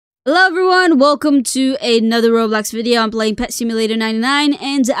Hello everyone, welcome to another Roblox video. I'm playing Pet Simulator 99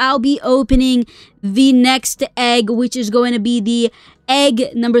 and I'll be opening the next egg, which is going to be the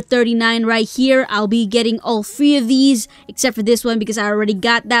egg number 39 right here. I'll be getting all three of these except for this one because I already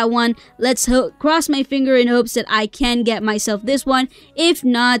got that one. Let's cross my finger in hopes that I can get myself this one. If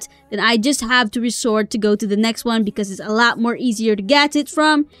not, then I just have to resort to go to the next one because it's a lot more easier to get it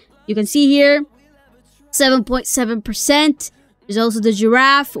from. You can see here, 7.7%. There's also the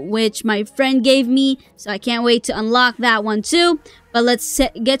giraffe, which my friend gave me, so I can't wait to unlock that one too. But let's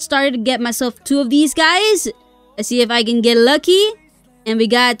get started to get myself two of these guys. Let's see if I can get lucky. And we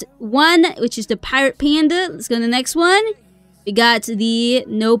got one, which is the pirate panda. Let's go to the next one. We got the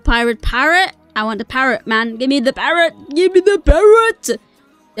no pirate parrot. I want the parrot, man. Give me the parrot. Give me the parrot.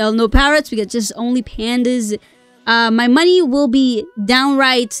 There are no parrots. We got just only pandas. My money will be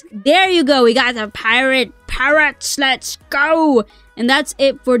downright. There you go. We got the parrots. Let's go. And that's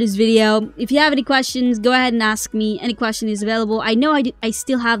it for this video. If you have any questions, go ahead and ask me. Any question is available. I know I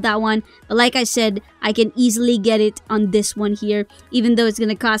still have that one, but like I said, I can easily get it on this one here, even though it's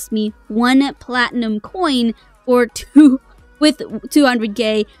gonna cost me 1 platinum coin for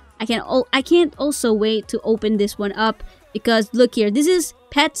 200k. I can't also wait to open this one up because look here, this is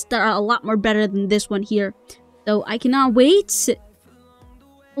pets that are a lot more better than this one here. So I cannot wait.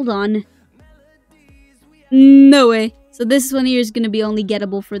 Hold on. No way. So this one here is going to be only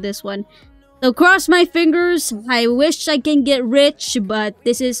gettable for this one. So cross my fingers. I wish I can get rich, but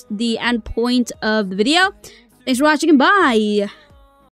this is the end point of the video. Thanks for watching and bye.